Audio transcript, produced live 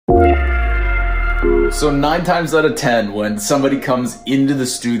So 9 times out of 10, when somebody comes into the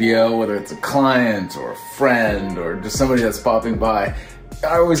studio, whether it's a client or a friend or just somebody that's popping by,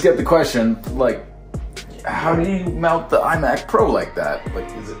 I always get the question, like, how do you mount the iMac Pro like that? Like,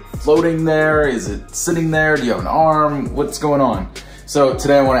 is it floating there? Is it sitting there? Do you have an arm? What's going on? So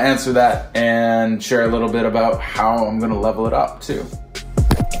today I want to answer that and share a little bit about how I'm going to level it up too.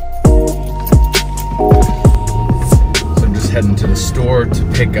 So I'm just heading to the store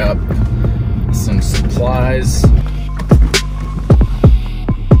to pick up some supplies.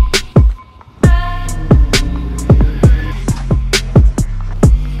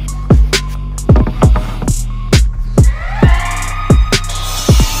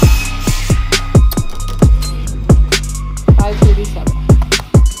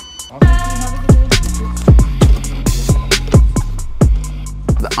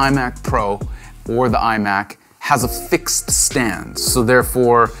 The iMac Pro or the iMac has a fixed stand, so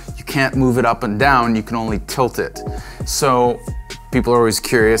therefore you can't move it up and down, you can only tilt it. So people are always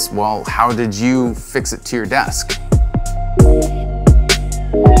curious, well, how did you fix it to your desk?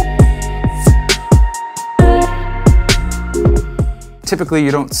 Typically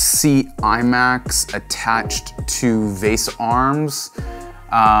you don't see iMacs attached to VESA arms.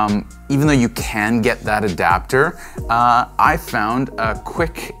 Even though you can get that adapter, I found a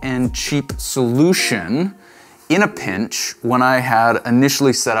quick and cheap solution in a pinch when I had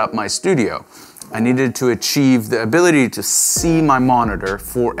initially set up my studio. I needed to achieve the ability to see my monitor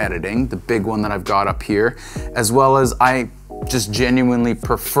for editing, the big one that I've got up here, as well as I just genuinely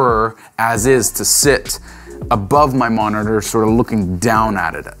prefer, as is, to sit above my monitor, sort of looking down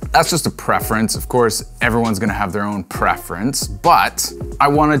at it. That's just a preference. Of course, everyone's gonna have their own preference, but I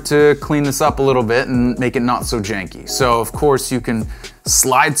wanted to clean this up a little bit and make it not so janky. So of course you can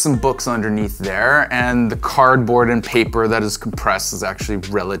slide some books underneath there, and the cardboard and paper that is compressed is actually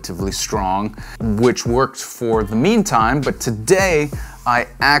relatively strong, which worked for the meantime, but today I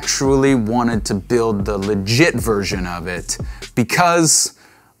actually wanted to build the legit version of it because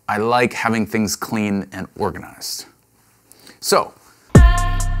I like having things clean and organized. So,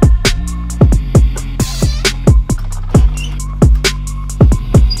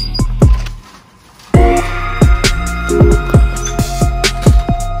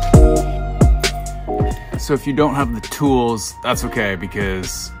 if you don't have the tools, that's okay,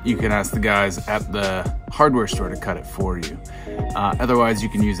 because you can ask the guys at the hardware store to cut it for you. Otherwise, you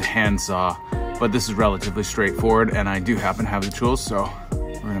can use a handsaw, but this is relatively straightforward, and I do happen to have the tools, so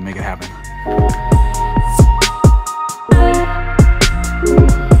we're gonna make it happen.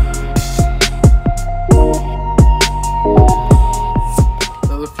 The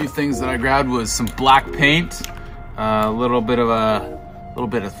other few things that I grabbed was some black paint, a little bit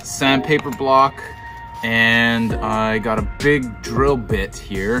of sandpaper block, and I got a big drill bit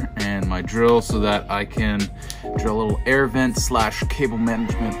here and my drill so that I can drill a little air vent / cable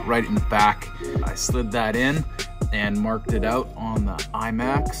management right in the back. I slid that in and marked it out on the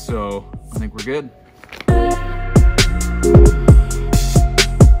iMac, so I think we're good.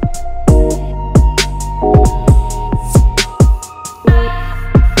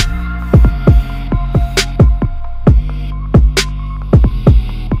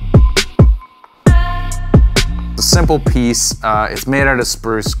 Simple piece, it's made out of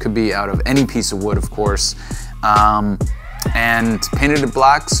spruce, could be out of any piece of wood, of course, and painted it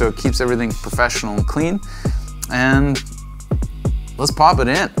black so it keeps everything professional and clean, and let's pop it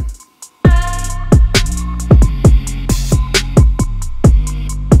in.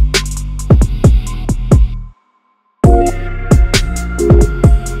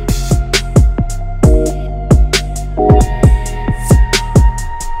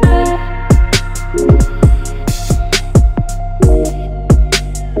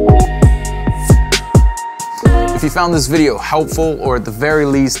 If you found this video helpful, or at the very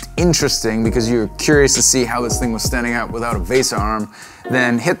least interesting because you're curious to see how this thing was standing out without a VESA arm,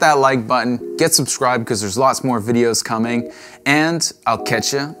 then hit that like button, get subscribed because there's lots more videos coming, and I'll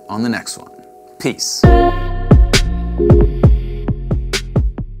catch you on the next one. Peace.